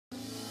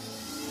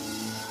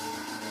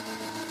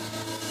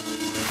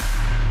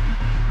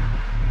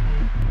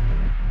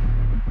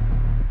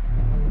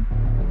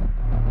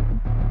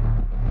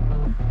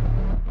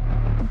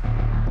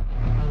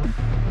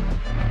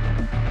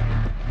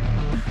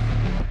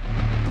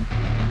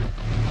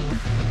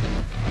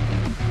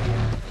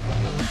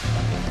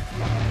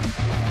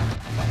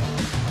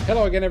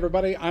Hello again,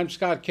 everybody. I'm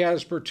Scott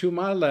Casper. To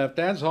my left,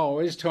 as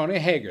always, Tony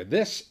Hager.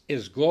 This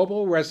is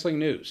Global Wrestling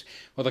News.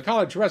 Well, the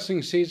college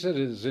wrestling season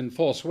is in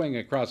full swing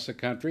across the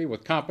country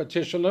with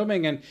competition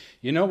looming, and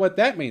you know what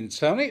that means,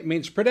 Tony? It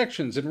means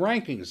predictions and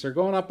rankings. They're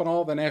going up on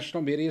all the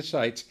national media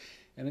sites,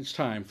 and it's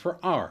time for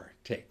our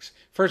takes.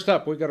 First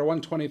up, we got a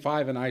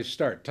 125 and I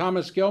start.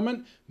 Thomas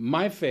Gilman,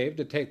 my fave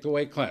to take the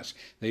weight class.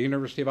 The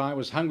University of Iowa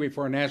is hungry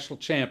for a national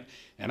champ,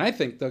 and I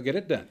think they'll get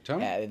it done.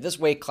 Tony? Yeah, this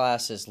weight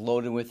class is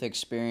loaded with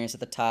experience at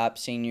the top,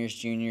 seniors,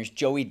 juniors.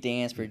 Joey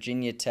Dance,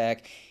 Virginia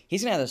Tech.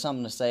 He's going to have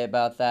something to say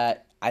about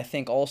that. I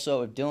think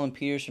also if Dylan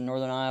Peters from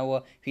Northern Iowa,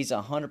 if he's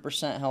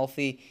 100%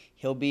 healthy,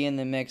 he'll be in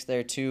the mix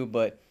there too,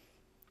 but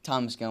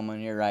Thomas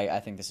Gilman, you're right. I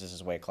think this is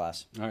his weight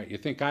class. All right, you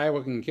think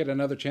Iowa can get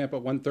another champ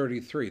at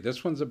 133?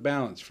 This one's a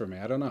balance for me.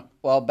 I don't know.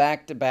 Well,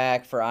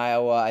 back-to-back for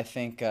Iowa, I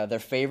think they're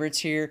favorites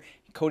here.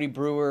 Cody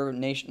Brewer,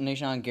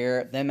 Nashon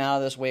Garrett, them out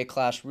of this weight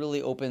class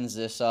really opens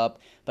this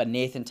up. But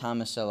Nathan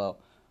Tomasillo,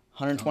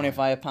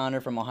 125-pounder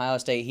from Ohio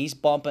State, he's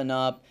bumping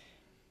up.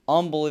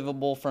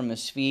 Unbelievable from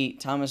his feet.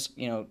 Thomas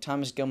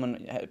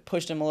Gilman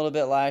pushed him a little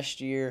bit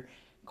last year.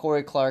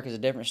 Corey Clark is a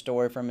different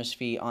story from his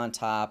feet on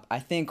top. I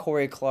think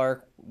Corey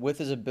Clark, with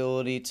his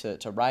ability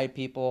to ride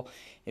people,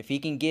 if he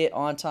can get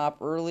on top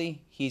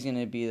early, he's going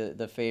to be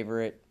the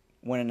favorite,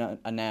 winning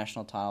a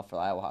national title for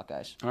the Iowa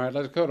Hawkeyes. All right,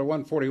 let's go to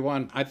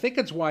 141. I think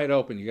it's wide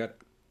open. You got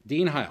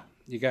Dean Heil,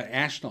 you got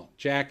Ashnell,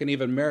 Jack, and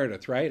even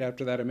Meredith, right,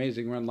 after that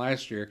amazing run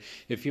last year.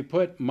 If you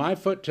put my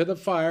foot to the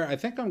fire, I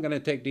think I'm going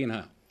to take Dean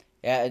Heil.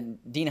 Yeah,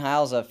 Dean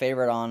Heil's a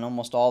favorite on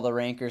almost all the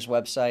rankers'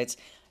 websites.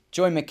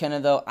 Joey McKenna,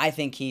 though, I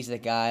think he's the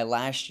guy.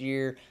 Last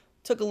year,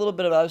 took a little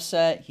bit of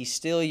upset. He's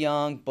still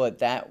young, but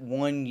that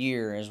 1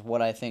 year is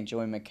what I think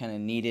Joey McKenna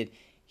needed.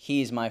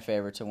 He's my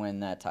favorite to win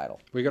that title.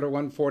 We go to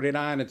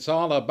 149. It's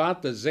all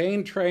about the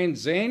Zane train,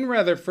 Zane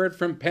Rutherford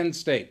from Penn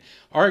State.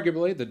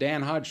 Arguably the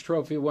Dan Hodge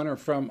Trophy winner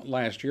from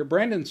last year.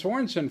 Brandon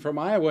Sorensen from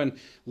Iowa and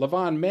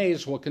Levon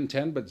Mays will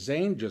contend, but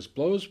Zane just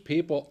blows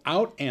people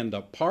out and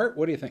apart.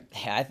 What do you think?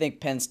 Yeah, I think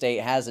Penn State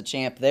has a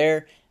champ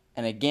there.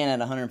 And again, at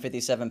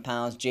 157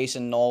 pounds,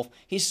 Jason Nolf,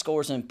 he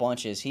scores in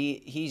bunches.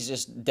 He's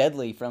just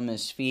deadly from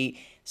his feet.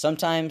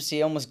 Sometimes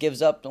he almost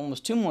gives up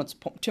almost too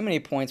many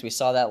points. We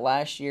saw that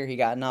last year. He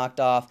got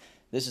knocked off.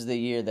 This is the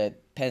year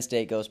that Penn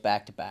State goes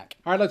back-to-back.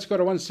 All right, let's go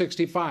to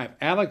 165.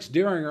 Alex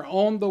Dieringer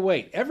owned the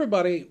weight.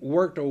 Everybody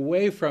worked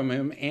away from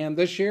him, and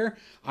this year,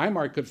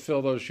 Imar could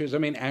fill those shoes. I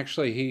mean,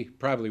 actually, he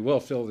probably will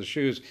fill the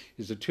shoes.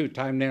 He's a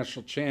two-time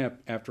national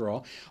champ, after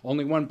all.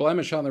 Only one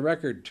blemish on the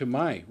record, to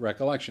my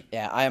recollection.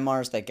 Yeah,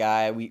 Imar's the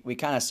guy. We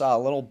kind of saw a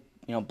little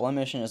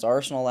blemish in his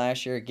arsenal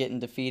last year, getting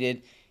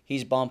defeated.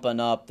 He's bumping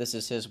up. This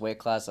is his weight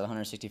class at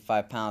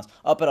 165 pounds.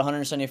 Up at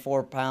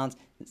 174 pounds,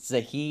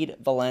 Zahid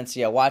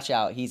Valencia. Watch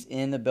out. He's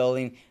in the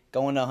building,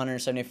 going to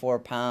 174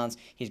 pounds.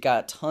 He's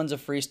got tons of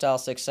freestyle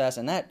success,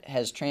 and that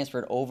has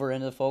transferred over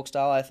into the folk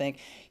style, I think.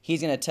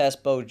 He's going to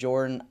test Bo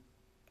Jordan,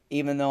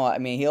 even though, I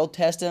mean, he'll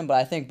test him, but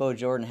I think Bo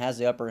Jordan has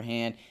the upper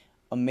hand.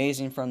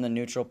 Amazing from the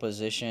neutral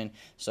position.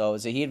 So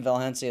Zahid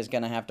Valencia is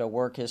going to have to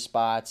work his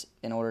spots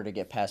in order to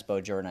get past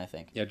Bo Jordan, I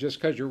think. Yeah, just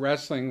because you're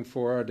wrestling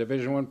for a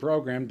Division I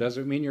program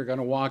doesn't mean you're going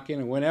to walk in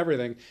and win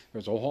everything.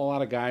 There's a whole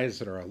lot of guys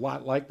that are a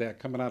lot like that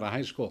coming out of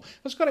high school.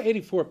 Let's go to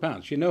 84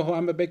 pounds. You know who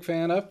I'm a big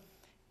fan of?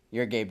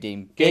 You're a Gabe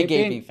Dean. Gabe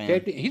Dean fan.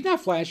 Gabe Dean. He's not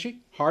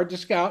flashy, hard to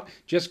scout,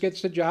 just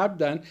gets the job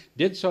done.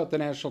 Did so at the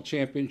national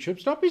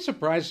championships. Don't be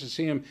surprised to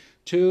see him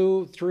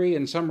 2, 3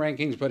 in some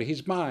rankings, but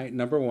he's my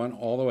number one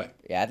all the way.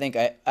 Yeah,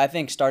 I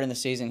think starting the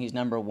season he's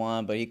number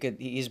one, but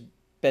he's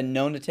been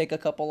known to take a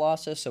couple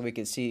losses, so we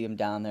could see him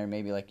down there,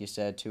 maybe like you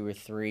said, 2 or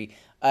 3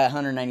 at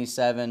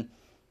 197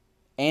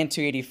 and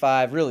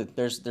 285. Really,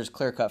 there's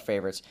clear-cut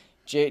favorites.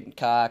 Jaden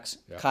Cox,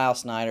 yeah. Kyle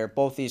Snyder,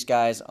 both these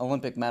guys,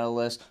 Olympic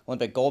medalists,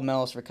 Olympic gold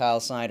medalists for Kyle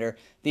Snyder.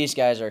 These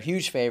guys are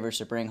huge favorites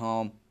to bring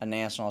home a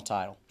national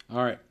title.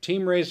 All right,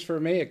 team race for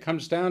me, it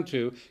comes down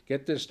to,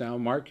 get this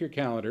down, mark your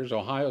calendars,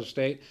 Ohio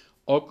State,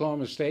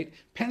 Oklahoma State.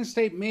 Penn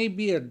State may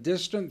be a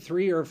distant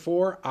 3 or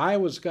 4.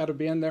 Iowa's got to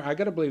be in there. I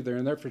got to believe they're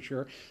in there for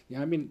sure.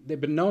 Yeah, I mean, they've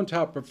been known to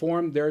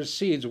outperform their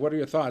seeds. What are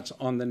your thoughts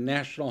on the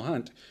national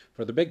hunt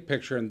for the big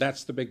picture? And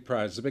that's the big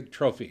prize, the big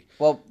trophy.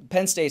 Well,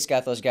 Penn State's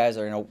got those guys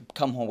that are going to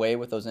come away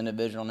with those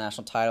individual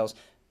national titles.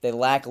 They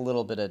lack a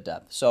little bit of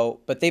depth.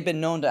 But they've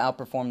been known to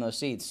outperform those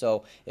seeds.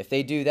 So if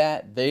they do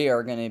that, they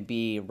are going to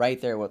be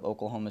right there with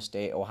Oklahoma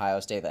State,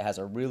 Ohio State, that has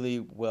a really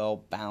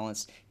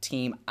well-balanced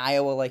team.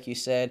 Iowa, like you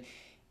said,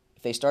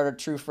 if they start a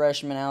true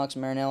freshman, Alex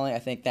Marinelli, I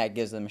think that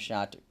gives them a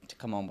shot to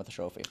come home with a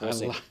trophy. We'll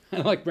see. I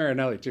like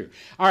Marinelli, too.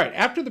 All right,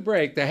 after the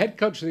break, the head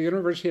coach of the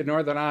University of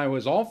Northern Iowa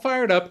is all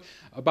fired up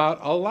about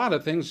a lot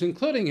of things,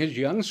 including his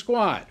young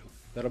squad.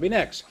 That'll be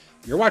next.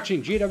 You're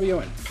watching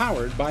GWN,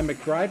 powered by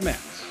McBride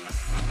Mats.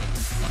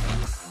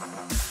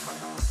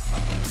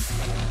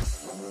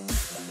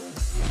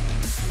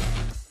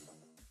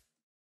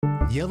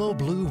 Yellow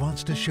Blue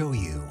wants to show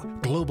you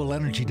global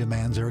energy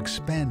demands are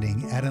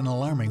expanding at an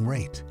alarming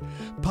rate.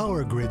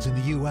 Power grids in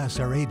the U.S.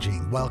 are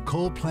aging while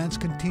coal plants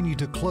continue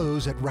to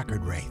close at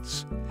record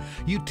rates.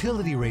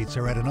 Utility rates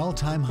are at an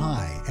all-time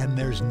high and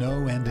there's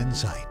no end in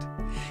sight.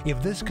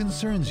 If this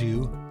concerns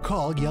you,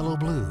 call Yellow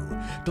Blue,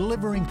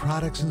 delivering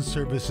products and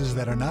services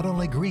that are not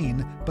only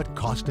green but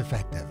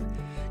cost-effective.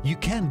 You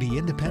can be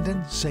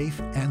independent,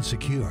 safe, and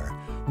secure.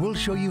 We'll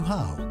show you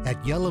how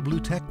at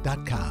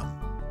yellowbluetech.com.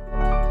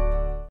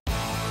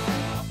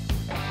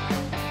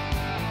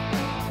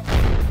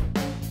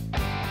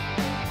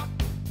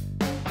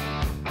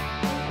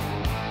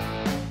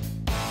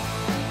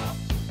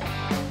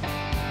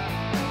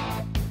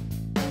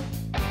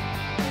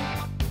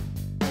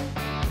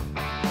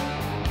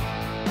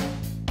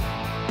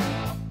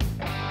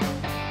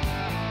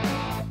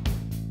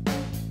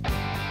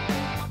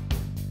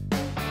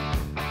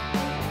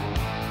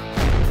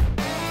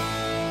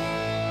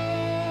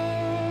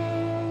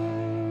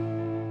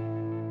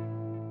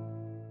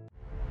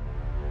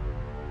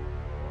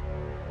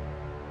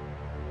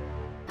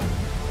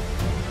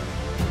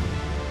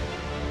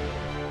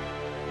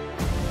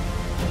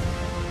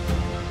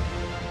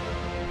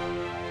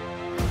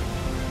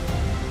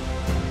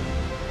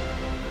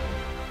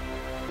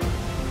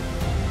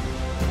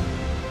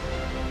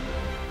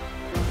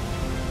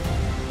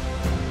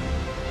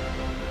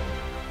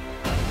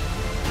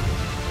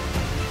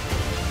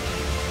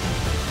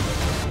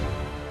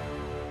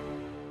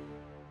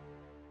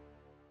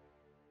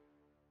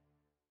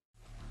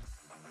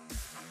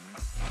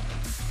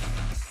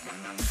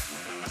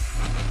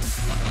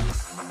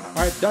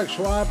 All right, Doug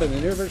Schwab and the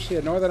University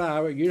of Northern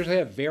Iowa usually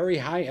have very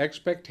high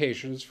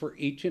expectations for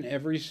each and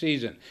every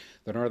season.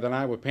 The Northern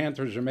Iowa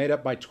Panthers are made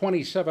up by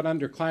 27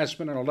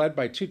 underclassmen and are led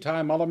by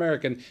two-time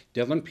All-American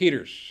Dylan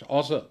Peters,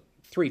 also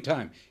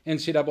three-time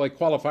NCAA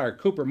qualifier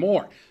Cooper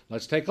Moore.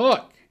 Let's take a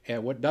look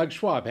at what Doug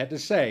Schwab had to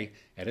say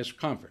at his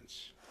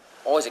conference.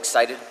 Always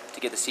excited to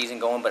get the season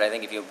going, but I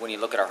think when you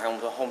look at our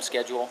home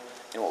schedule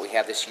and what we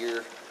have this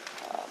year,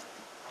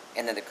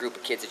 and then the group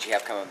of kids that you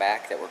have coming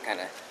back that we're kind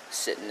of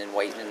sitting and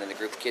waiting, and then the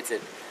group of kids that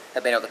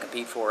have been able to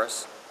compete for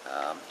us.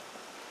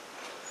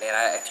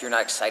 If you're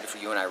not excited for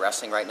UNI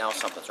wrestling right now,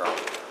 something's wrong.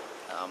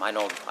 I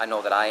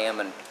know that I am,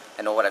 and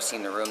I know what I've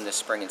seen in the room this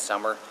spring and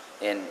summer,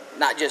 and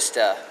not just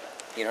the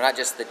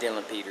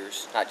Dylan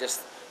Peters, not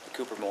just the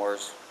Cooper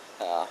Moores,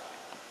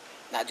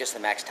 not just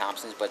the Max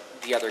Thompsons, but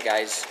the other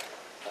guys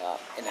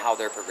and how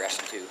they're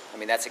progressing too. I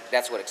mean,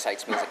 that's what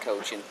excites me as a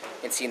coach,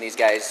 and seeing these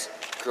guys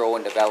grow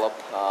and develop.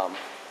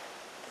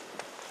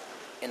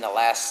 In the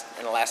last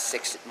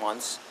 6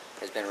 months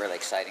has been really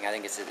exciting. I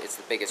think it's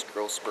the biggest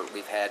growth spurt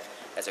we've had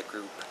as a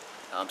group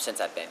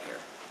since I've been here.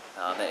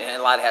 And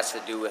a lot has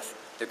to do with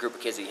the group of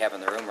kids that you have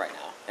in the room right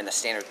now and the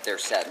standard that they're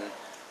setting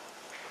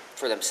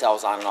for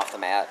themselves on and off the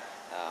mat.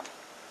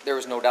 There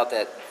was no doubt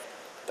that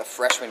the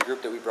freshman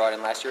group that we brought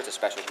in last year is a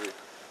special group.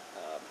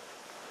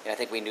 And I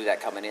think we knew that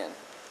coming in.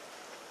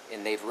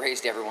 And they've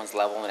raised everyone's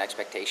level and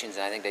expectations,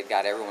 and I think they've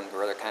got everyone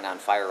where they're kind of on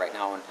fire right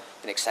now and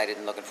excited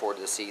and looking forward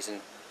to the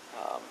season.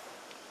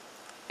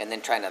 And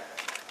then trying to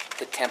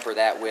temper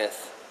that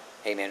with,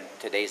 hey man,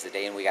 today's the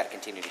day and we got to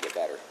continue to get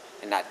better,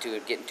 and not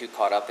getting too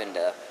caught up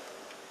into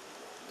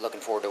looking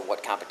forward to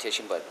what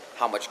competition, but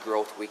how much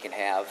growth we can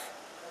have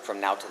from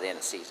now to the end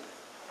of the season,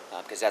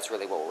 because that's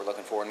really what we're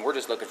looking for, and we're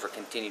just looking for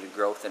continued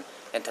growth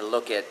and to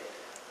look at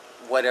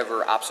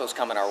whatever obstacles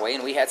coming our way,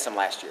 and we had some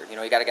last year. You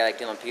know, you got a guy like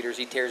Dylan Peters,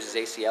 he tears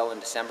his ACL in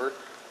December.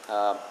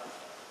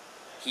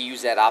 He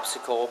used that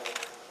obstacle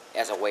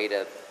as a way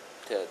to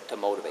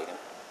motivate him,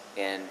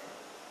 and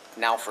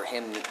now for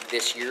him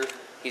this year,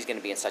 he's going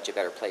to be in such a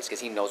better place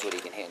because he knows what he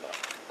can handle.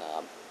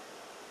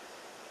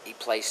 He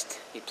placed.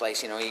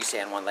 You know, you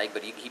say on one leg,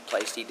 but he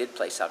did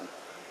place on,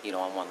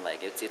 on one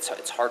leg.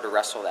 It's hard to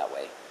wrestle that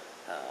way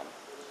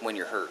when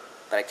you're hurt.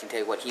 But I can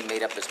tell you what, he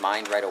made up his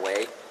mind right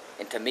away,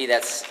 and to me,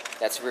 that's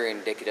very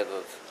indicative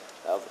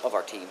of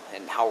our team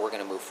and how we're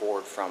going to move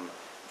forward from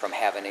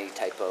having any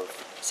type of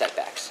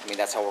setbacks. I mean,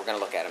 that's how we're going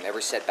to look at him.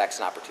 Every setback's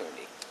an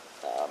opportunity,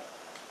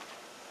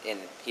 and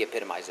he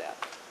epitomized that.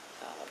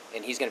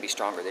 And he's going to be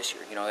stronger this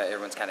year. You know,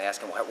 everyone's kind of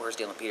asking, where's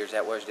Dylan Peters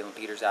at? Where's Dylan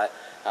Peters at?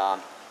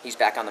 He's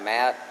back on the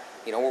mat.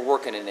 You know, we're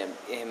working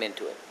him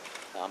into it.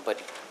 But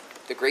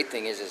the great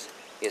thing is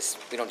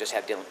we don't just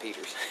have Dylan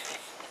Peters.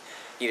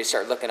 You just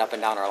start looking up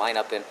and down our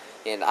lineup,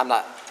 and I'm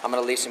going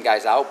to leave some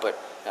guys out, but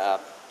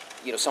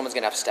someone's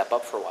going to have to step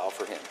up for a while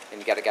for him.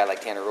 And you got a guy like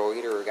Tanner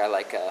Roeder or a guy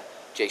like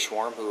Jay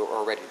Schwarm who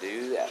are ready to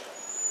do that.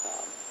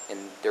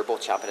 And they're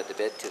both chomping at the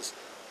bit because.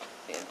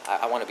 And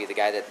I want to be the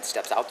guy that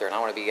steps out there, and I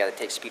want to be the guy that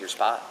takes Peter's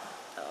spot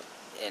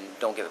and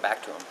don't give it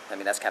back to him. I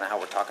mean, that's kind of how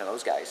we're talking to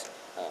those guys.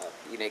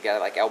 A guy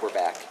like Albert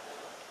back,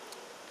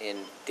 and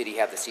did he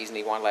have the season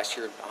he wanted last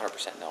year?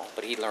 100% no,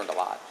 but he learned a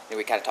lot. And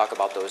we kind of talk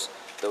about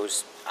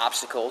those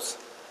obstacles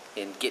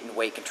in getting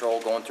weight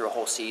control, going through a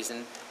whole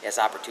season as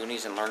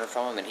opportunities and learning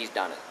from him, and he's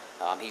done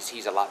it.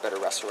 He's a lot better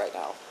wrestler right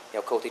now.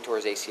 Cote tore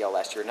his ACL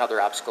last year,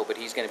 another obstacle, but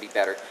he's going to be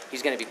better.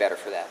 He's going to be better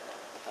for that.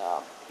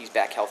 He's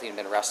back healthy and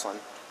been wrestling.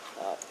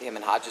 Him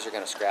and Hodges are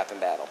going to scrap and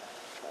battle.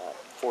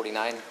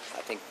 49,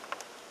 I think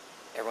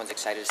everyone's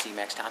excited to see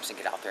Max Thompson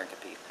get out there and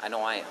compete. I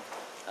know I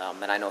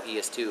am, and I know he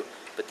is too.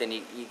 But then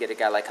you get a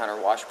guy like Hunter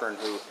Washburn,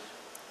 who,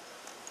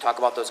 talk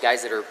about those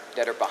guys that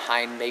are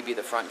behind maybe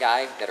the front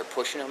guy, that are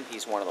pushing him.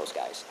 He's one of those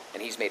guys,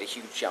 and he's made a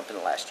huge jump in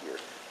the last year.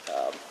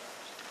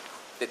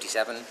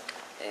 57,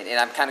 and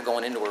I'm kind of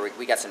going into where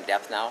we got some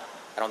depth now.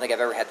 I don't think I've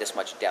ever had this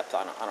much depth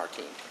on our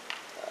team.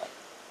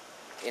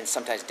 And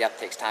sometimes depth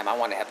takes time. I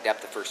want to have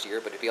depth the first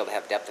year, but to be able to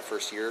have depth the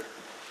first year,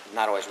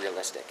 not always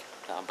realistic.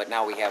 But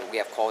now we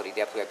have quality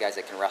depth. We have guys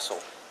that can wrestle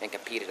and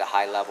compete at a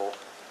high level.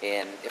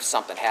 And if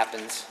something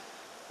happens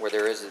where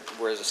there is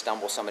a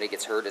stumble, somebody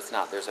gets hurt, it's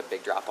not there's a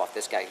big drop off.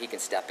 This guy, he can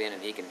step in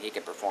and he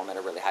can perform at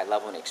a really high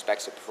level, and he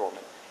expects to perform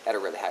at a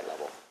really high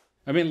level.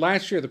 I mean,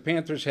 last year the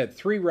Panthers had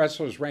 3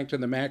 wrestlers ranked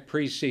in the MAC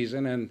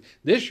preseason, and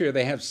this year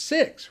they have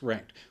 6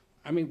 ranked.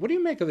 I mean, what do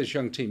you make of this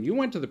young team? You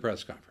went to the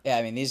press conference. Yeah,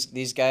 I mean,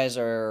 these guys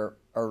are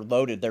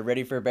loaded. They're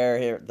ready for bear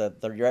here. The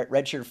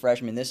redshirt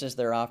freshmen, this is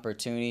their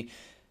opportunity.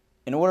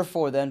 In order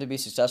for them to be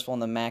successful in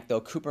the MAC,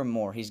 though, Cooper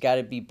Moore, he's got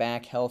to be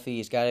back healthy.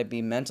 He's got to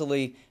be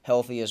mentally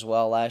healthy as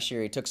well. Last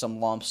year he took some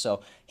lumps,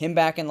 so him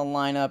back in the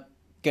lineup,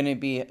 going to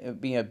be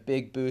a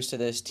big boost to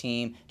this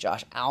team.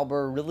 Josh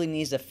Albert really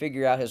needs to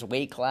figure out his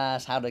weight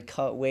class, how to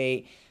cut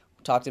weight.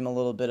 Talked to him a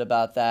little bit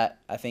about that.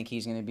 I think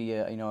he's going to be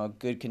a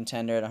good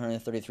contender at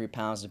 133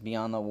 pounds to be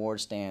on the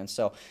award stand.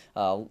 So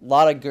a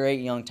lot of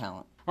great young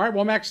talent. All right,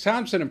 well, Max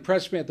Thompson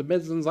impressed me at the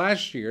Midlands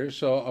last year,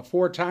 so a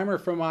 4-timer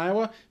from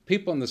Iowa.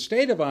 People in the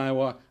state of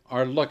Iowa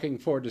are looking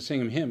forward to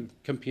seeing him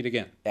compete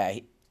again. Yeah,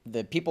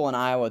 the people in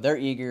Iowa, they're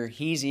eager.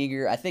 He's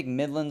eager. I think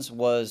Midlands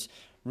was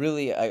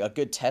really a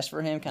good test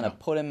for him, kind of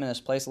put him in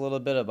his place a little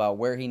bit about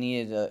where he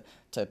needed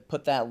to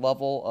put that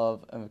level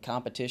of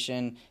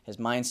competition, his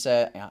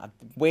mindset.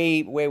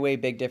 Way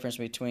big difference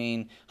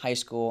between high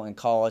school and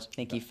college. I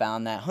think he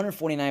found that.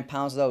 149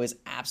 pounds, though, is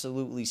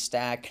absolutely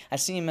stacked. I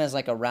see him as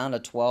like a round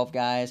of 12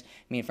 guys. I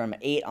mean, from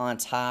 8 on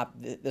top,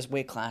 this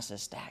weight class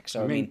is stacked.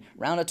 So, I mean,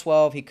 round of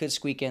 12, he could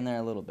squeak in there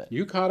a little bit.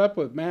 You caught up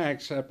with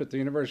Max up at the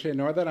University of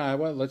Northern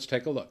Iowa. Let's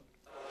take a look.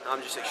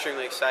 I'm just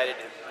extremely excited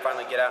to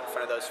finally get out in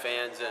front of those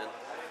fans and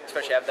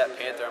especially have that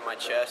Panther on my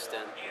chest.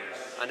 And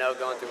I know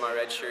going through my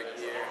redshirt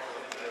year,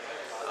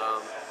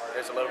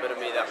 there's a little bit of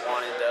me that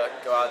wanted to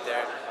go out there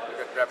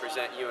and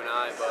represent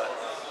UNI, but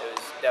it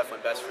was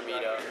definitely best for me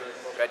to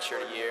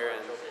redshirt a year,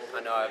 and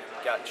I know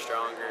I've gotten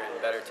stronger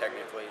and better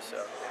technically.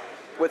 So,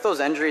 with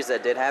those injuries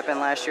that did happen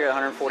last year at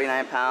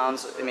 149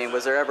 pounds, I mean,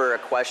 was there ever a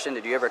question?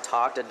 Did you ever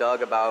talk to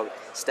Doug about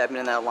stepping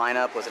in that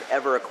lineup? Was it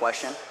ever a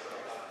question?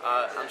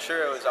 I'm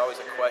sure it was always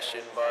a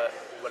question, but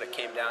what it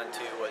came down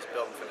to was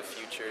building for the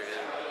future,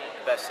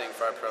 and the best thing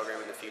for our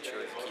program in the future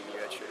was to keep me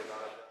redshirted.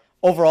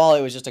 Overall,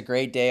 it was just a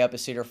great day up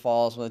at Cedar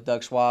Falls with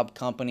Doug Schwab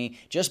company.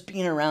 Just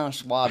being around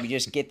Schwab, you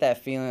just get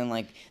that feeling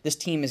like this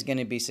team is going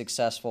to be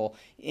successful.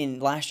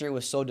 And last year it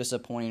was so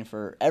disappointing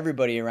for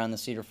everybody around the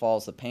Cedar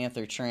Falls, the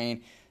Panther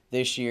train.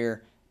 This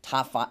year,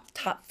 top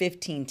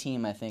 15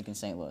 team, I think, in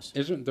St. Louis.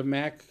 Isn't the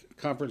MAC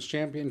Conference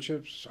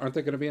Championships, aren't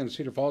they going to be in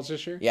Cedar Falls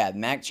this year? Yeah,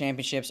 MAC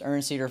Championships are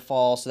in Cedar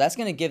Falls, so that's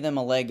going to give them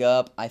a leg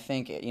up. I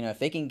think, if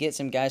they can get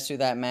some guys through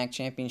that MAC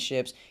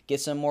Championships,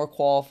 get some more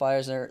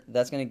qualifiers there,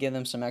 that's going to give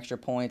them some extra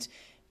points,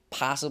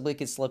 possibly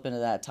could slip into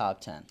that top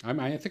 10.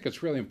 I think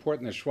it's really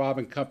important that Schwab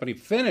and company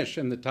finish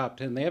in the top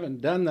 10. They haven't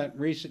done that in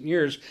recent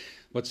years,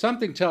 but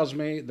something tells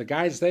me the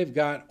guys they've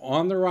got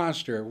on the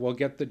roster will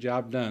get the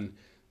job done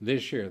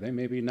this year. They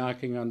may be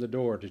knocking on the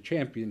door to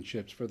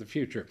championships for the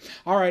future.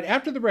 All right,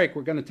 after the break,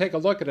 we're going to take a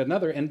look at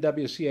another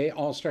NWCA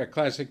All-Star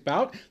Classic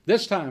bout.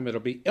 This time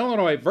it'll be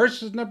Illinois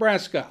versus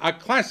Nebraska, a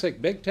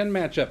classic Big Ten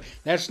matchup.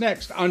 That's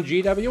next on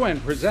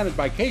GWN, presented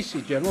by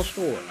Casey General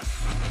Store.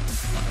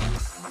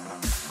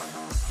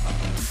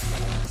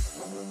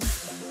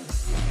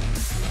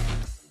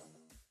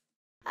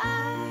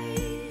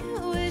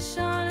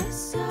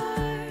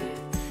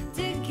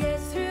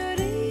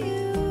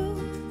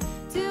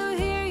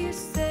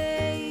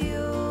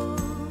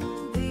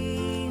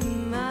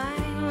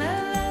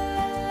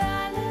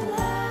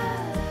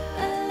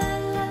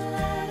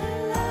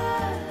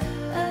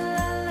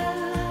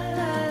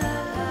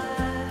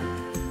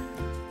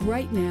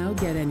 Right now,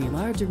 get any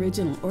large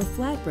original or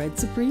flatbread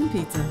Supreme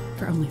Pizza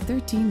for only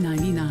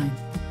 $13.99.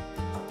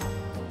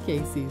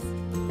 Casey's,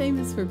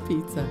 famous for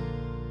pizza.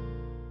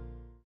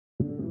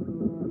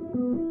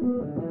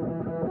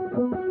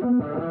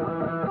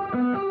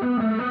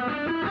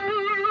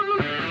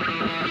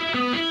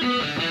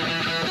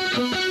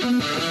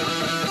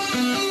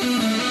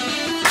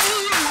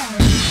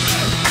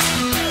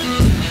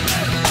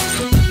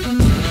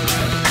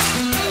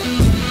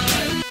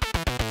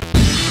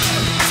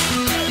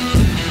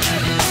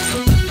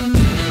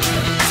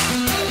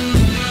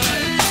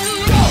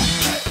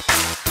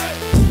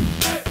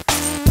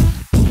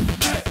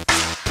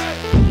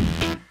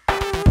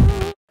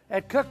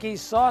 At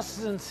Cookies,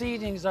 sauces and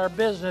seasonings are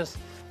business,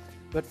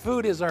 but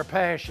food is our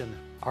passion.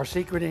 Our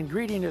secret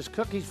ingredient is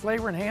Cookies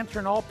Flavor Enhancer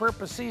and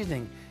All-Purpose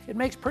Seasoning. It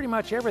makes pretty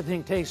much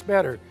everything taste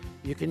better.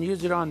 You can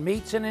use it on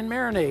meats and in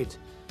marinades,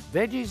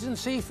 veggies and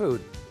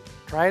seafood.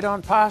 Try it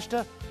on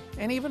pasta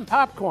and even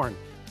popcorn.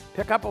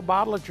 Pick up a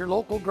bottle at your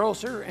local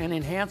grocer and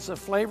enhance the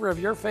flavor of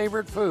your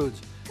favorite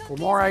foods. For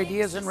more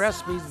ideas and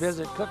recipes,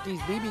 visit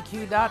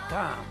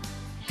cookiesbbq.com.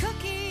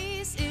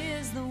 Cookies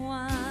is the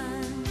one.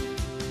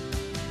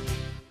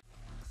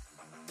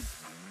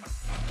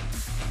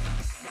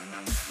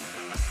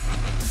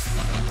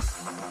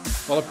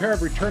 Well, a pair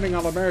of returning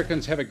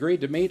All-Americans have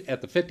agreed to meet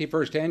at the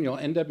 51st Annual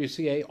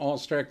NWCA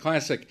All-Star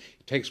Classic.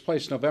 It takes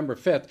place November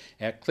 5th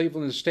at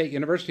Cleveland State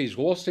University's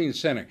Wolstein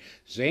Center.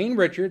 Zane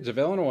Richards of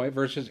Illinois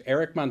versus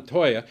Eric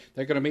Montoya.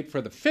 They're going to meet for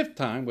the 5th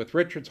time, with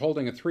Richards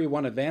holding a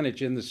 3-1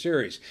 advantage in the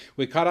series.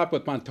 We caught up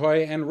with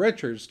Montoya and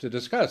Richards to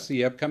discuss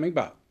the upcoming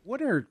bout.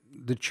 What are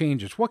the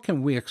changes? What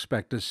can we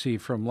expect to see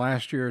from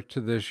last year to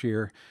this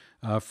year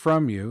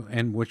from you,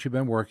 and what you've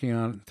been working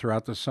on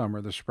throughout the summer,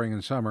 the spring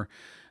and summer,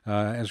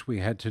 as we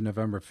head to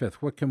November 5th?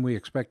 What can we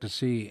expect to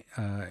see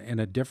in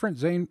a different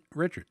Zane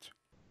Richards?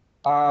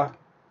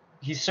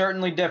 He's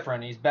certainly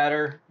different. He's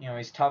better.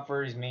 He's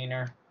tougher. He's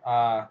meaner.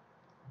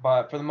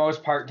 But for the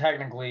most part,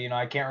 technically,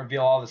 I can't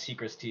reveal all the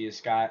secrets to you,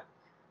 Scott.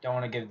 Don't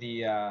want to give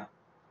the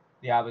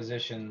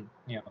opposition,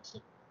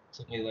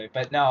 something.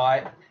 But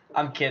no,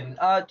 I'm kidding.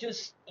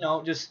 Just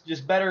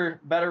better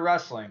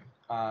wrestling.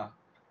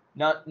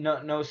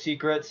 No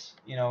secrets.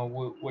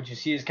 What you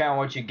see is kind of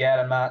what you get.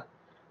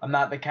 I'm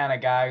not the kind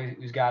of guy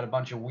who's got a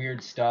bunch of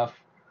weird stuff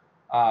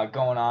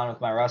going on with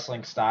my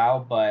wrestling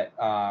style, but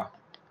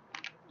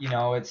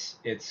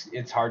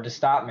it's hard to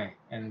stop me,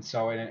 and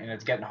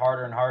it's getting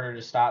harder and harder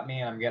to stop me,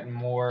 and I'm getting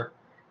more,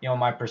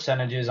 my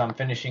percentages on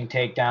finishing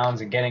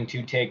takedowns and getting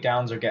 2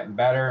 takedowns are getting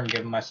better. I'm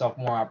giving myself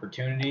more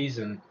opportunities,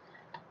 and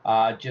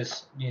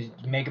just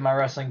making my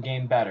wrestling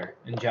game better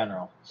in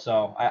general.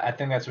 So I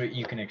think that's what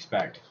you can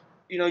expect.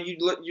 You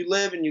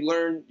live and you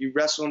learn, you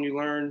wrestle and you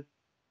learn,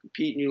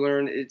 compete and you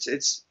learn. It's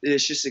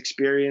just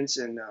experience,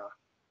 and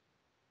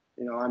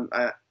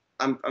I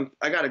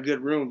got a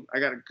good room.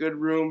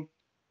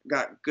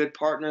 Got good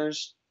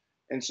partners,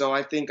 and so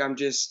I think I'm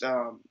just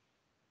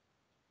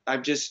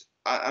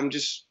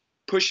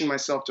pushing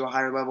myself to a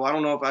higher level. I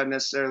don't know if I'd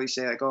necessarily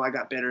say like, oh, I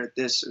got better at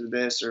this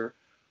or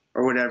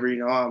whatever.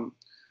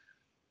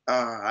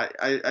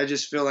 I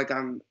just feel like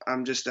I'm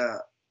just a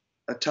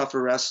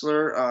tougher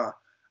wrestler.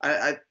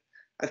 I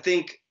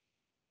think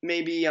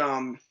maybe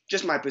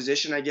just my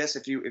position, I guess,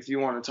 if you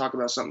want to talk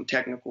about something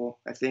technical.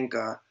 I think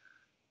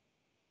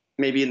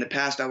maybe in the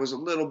past I was a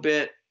little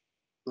bit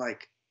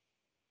like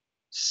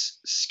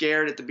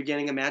scared at the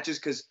beginning of matches,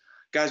 because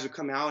guys would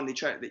come out and they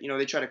try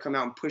to come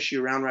out and push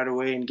you around right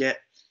away and get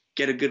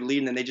a good lead,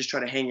 and then they just try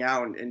to hang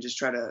out and just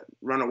try to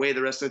run away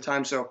the rest of the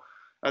time. So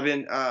I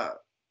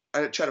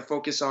try to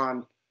focus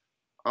on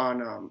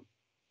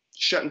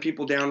shutting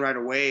people down right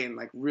away and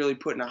like really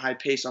putting a high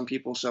pace on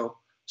people, so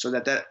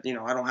that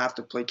I don't have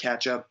to play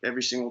catch up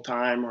every single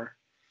time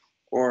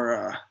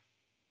or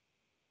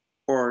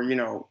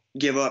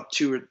give up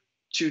two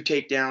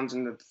takedowns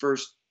in the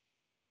first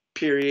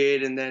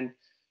period and then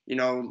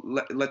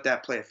let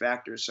that play a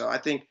factor. So I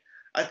think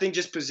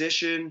just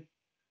position,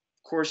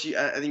 of course.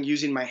 I think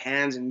using my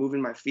hands and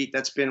moving my feet,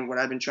 that's been what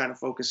I've been trying to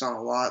focus on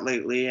a lot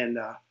lately. And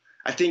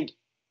I think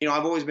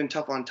I've always been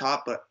tough on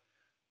top, but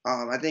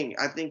I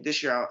think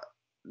this year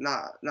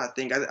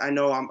I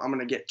know I'm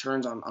gonna get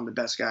turns on the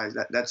best guys.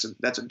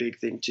 That's a big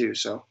thing too.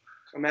 So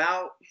come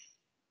out,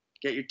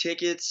 get your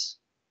tickets.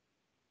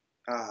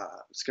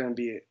 It's gonna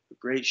be a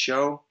great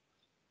show.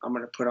 I'm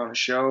gonna put on a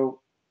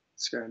show.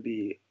 It's gonna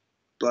be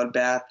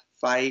bloodbath,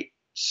 fight,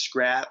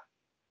 scrap,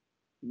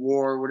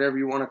 war, whatever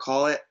you want to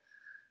call it,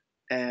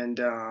 and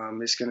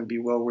it's gonna be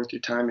well worth your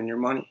time and your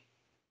money.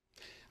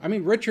 I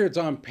mean, Richards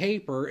on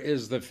paper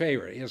is the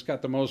favorite. He's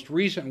got the most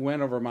recent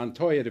win over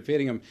Montoya,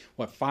 defeating him,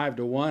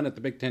 5-1 at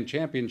the Big Ten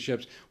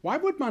Championships. Why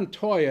would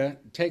Montoya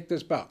take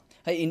this bout?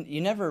 Hey, you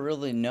never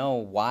really know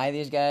why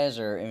these guys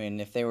are,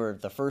 if they were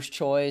the first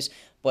choice,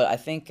 but I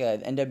think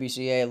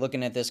NWCA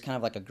looking at this kind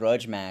of like a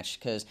grudge match,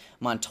 because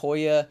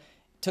Montoya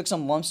took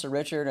some lumps to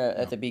Richard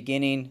at the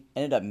beginning,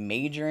 ended up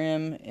majoring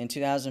him in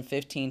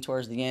 2015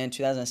 towards the end.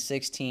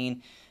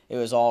 2016, it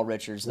was all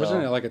Richards, though.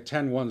 Wasn't it like a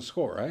 10-1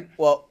 score, right?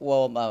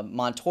 Well,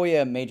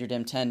 Montoya majored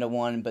him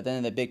 10-1, but then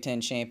in the Big Ten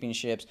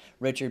Championships,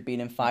 Richard beat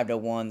him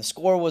 5-1. The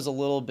score was a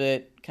little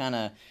bit kind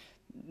of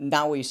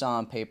not what you saw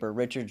on paper.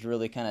 Richards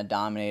really kind of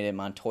dominated.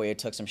 Montoya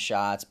took some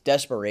shots,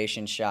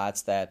 desperation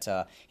shots that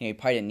he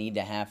probably didn't need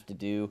to have to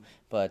do,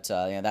 but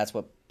that's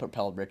what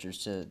propelled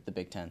Richards to the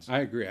Big Tens. I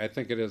agree. I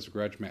think it is a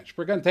grudge match.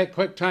 We're going to take a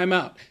quick time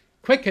out.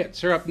 Quick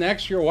hits are up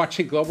next. You're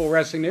watching Global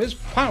Wrestling News,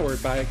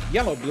 powered by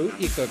Yellow Blue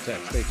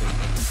Ecotech. Stay tuned.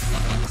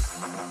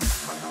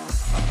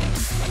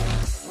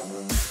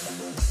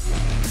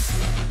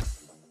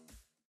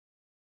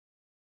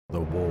 The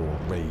war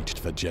raged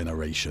for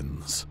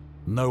generations.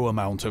 No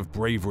amount of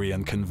bravery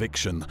and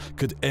conviction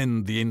could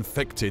end the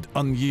infected,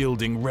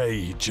 unyielding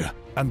rage.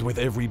 And with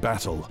every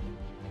battle,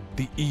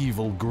 the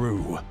evil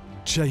grew,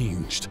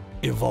 changed,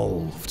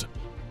 evolved.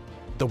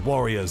 The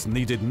Warriors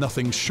needed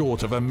nothing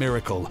short of a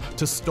miracle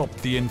to stop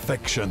the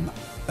infection,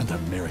 and a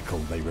miracle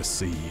they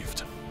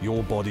received.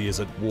 Your body is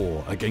at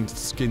war against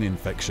skin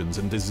infections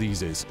and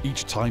diseases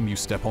each time you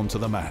step onto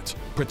the mat.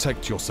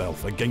 Protect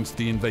yourself against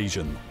the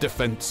invasion.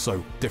 Defend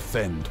Soap.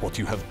 Defend what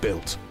you have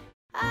built.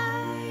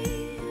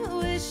 I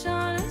wish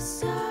on a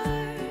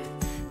star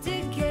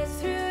to get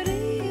through to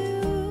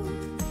you,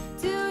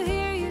 to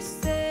hear you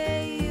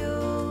say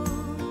you'll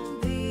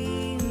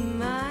be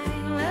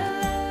mine. La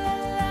la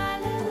la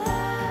la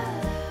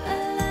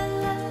la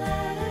la la la.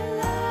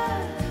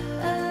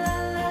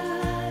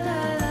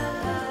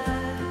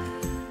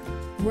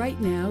 Right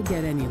now,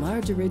 get any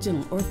large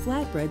original or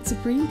flatbread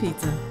Supreme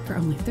Pizza for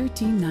only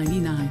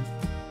 $13.99.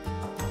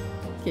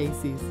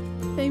 Casey's,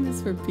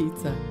 famous for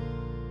pizza.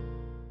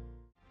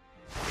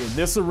 In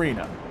this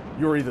arena,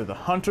 you're either the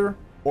hunter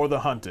or the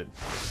hunted.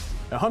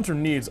 A hunter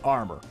needs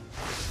armor.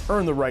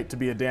 Earn the right to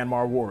be a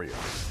Danmar warrior.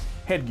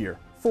 Headgear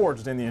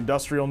forged in the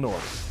industrial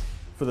north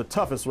for the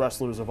toughest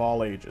wrestlers of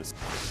all ages.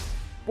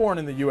 Born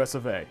in the US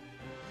of A.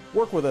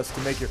 Work with us to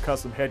make your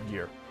custom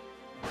headgear.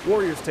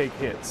 Warriors take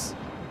hits.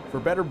 For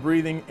better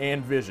breathing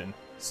and vision,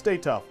 stay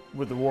tough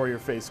with the Warrior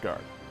Face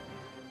Guard.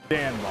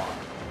 Danmar.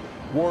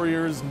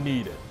 Warriors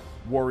need it.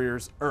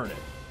 Warriors earn it.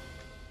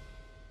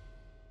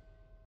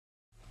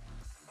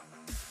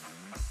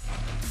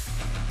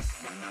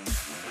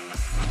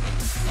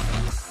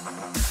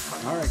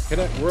 All right,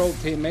 cadet world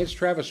teammates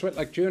Travis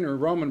Whitlock Jr.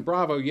 and Roman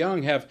Bravo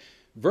Young have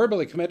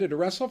verbally committed to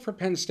wrestle for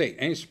Penn State.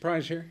 Any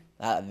surprise here?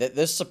 I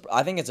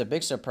think it's a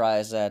big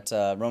surprise that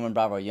Roman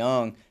Bravo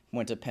Young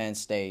went to Penn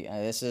State.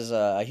 This is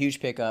a huge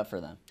pickup for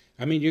them.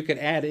 I mean, you could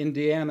add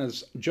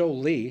Indiana's Joe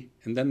Lee,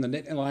 and then the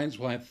Nittany Lions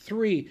will have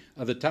 3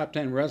 of the top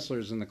 10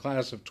 wrestlers in the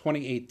class of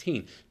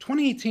 2018.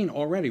 2018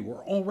 already.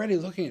 We're already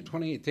looking at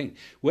 2018.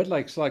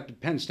 Whitlock selected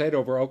Penn State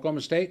over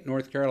Oklahoma State,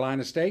 North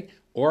Carolina State,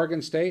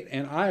 Oregon State,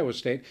 and Iowa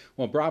State,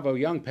 while Bravo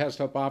Young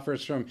passed up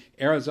offers from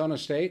Arizona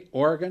State,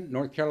 Oregon,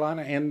 North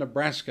Carolina, and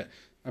Nebraska.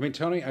 I mean,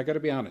 Tony, I got to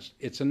be honest.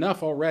 It's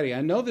enough already.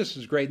 I know this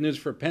is great news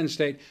for Penn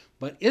State,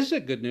 but is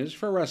it good news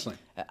for wrestling?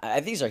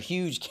 These are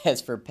huge gets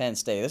for Penn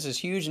State. This is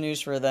huge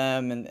news for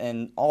them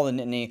and all the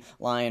Nittany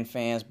Lion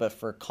fans, but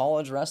for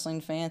college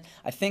wrestling fans,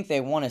 I think they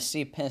want to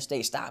see Penn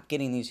State stop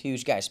getting these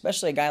huge guys,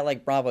 especially a guy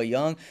like Bravo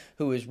Young,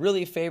 who is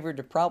really favored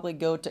to probably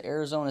go to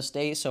Arizona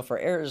State. So for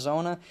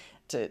Arizona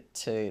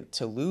to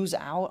lose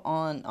out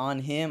on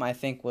him, I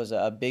think was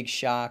a big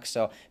shock.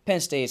 So Penn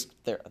State's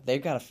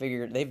they've got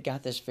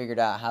this figured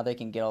out how they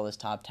can get all this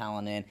top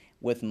talent in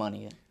with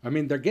money. I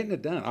mean, they're getting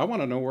it done. I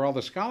want to know where all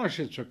the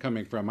scholarships are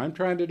coming from. I'm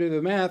trying to do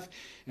the math,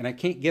 and I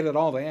can't get it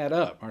all to add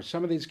up. Are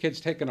some of these kids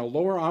taking a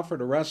lower offer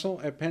to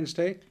wrestle at Penn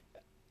State?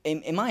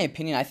 In my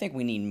opinion, I think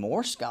we need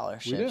more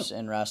scholarships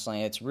in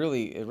wrestling. It's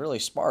really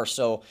sparse.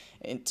 So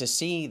to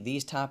see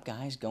these top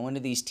guys go into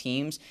these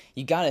teams,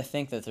 you got to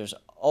think that there's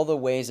other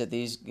ways that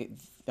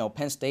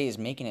Penn State is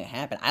making it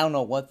happen. I don't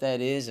know what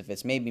that is. If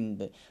it's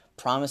maybe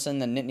promising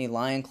the Nittany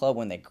Lion Club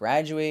when they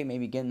graduate,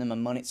 maybe getting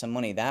them some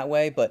money that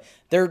way. But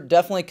they're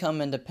definitely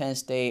coming to Penn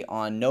State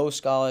on no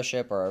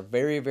scholarship or a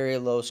very, very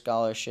low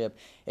scholarship,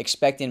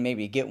 expecting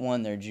maybe get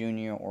one their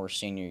junior or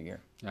senior year.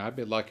 I'd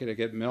be lucky to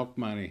get milk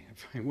money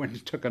if I went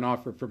and took an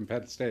offer from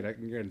Penn State. I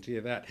can guarantee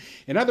you that.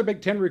 In other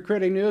Big Ten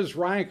recruiting news,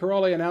 Ryan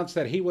Caroli announced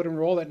that he would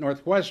enroll at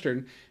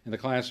Northwestern in the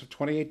class of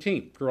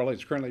 2018. Caroli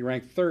is currently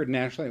ranked 3rd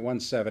nationally at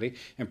 170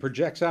 and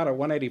projects out at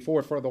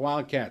 184 for the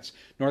Wildcats.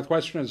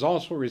 Northwestern has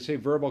also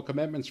received verbal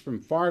commitments from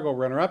Fargo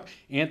runner-up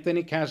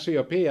Anthony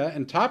Cassiopeia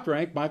and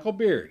top-ranked Michael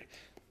Beard.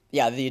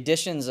 Yeah, the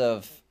additions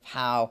of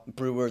Howe,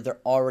 Brewer, they're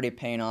already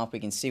paying off. We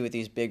can see with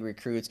these big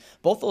recruits.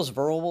 Both those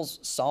verbals,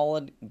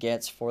 solid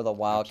gets for the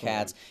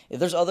Wildcats. Absolutely.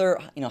 There's other,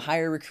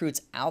 higher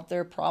recruits out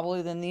there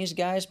probably than these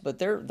guys, but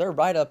they're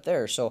right up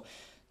there. So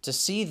to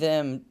see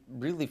them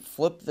really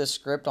flip the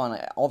script on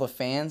all the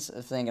fans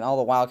thinking all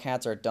the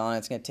Wildcats are done,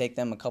 it's going to take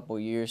them a couple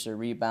of years to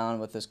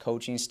rebound with this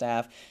coaching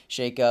staff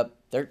shake-up.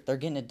 They're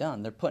getting it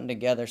done. They're putting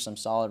together some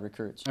solid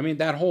recruits. I mean,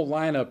 that whole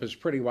lineup is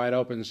pretty wide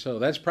open, so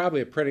that's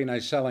probably a pretty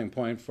nice selling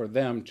point for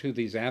them to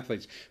these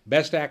athletes.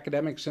 Best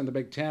academics in the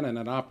Big Ten and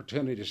an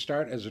opportunity to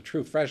start as a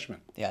true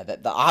freshman. Yeah,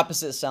 the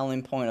opposite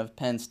selling point of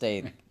Penn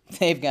State.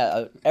 They've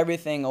got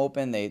everything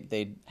open.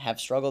 They have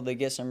struggled to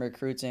get some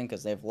recruits in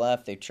because they've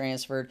left, they've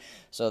transferred.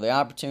 So the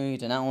opportunity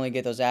to not only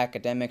get those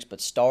academics but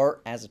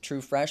start as a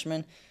true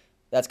freshman,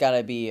 that's got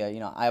to be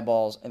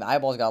eyeballs, and the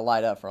eyeballs got to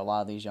light up for a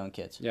lot of these young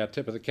kids. Yeah,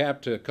 tip of the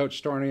cap to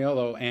Coach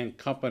Storniolo and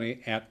company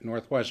at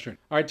Northwestern.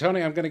 All right,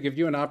 Tony, I'm going to give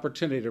you an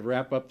opportunity to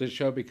wrap up this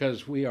show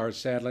because we are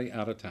sadly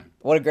out of time.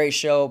 What a great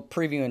show,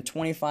 previewing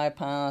 25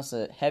 pounds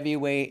at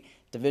heavyweight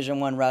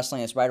Division I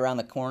wrestling. It's right around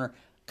the corner.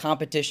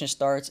 Competition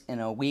starts in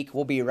a week.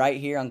 We'll be right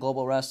here on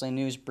Global Wrestling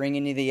News,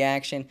 bringing you the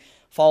action.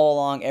 Follow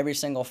along every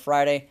single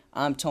Friday.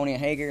 I'm Tony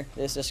Hager.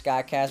 This is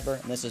Scott Casper,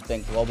 and this has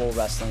been Global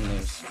Wrestling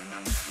News.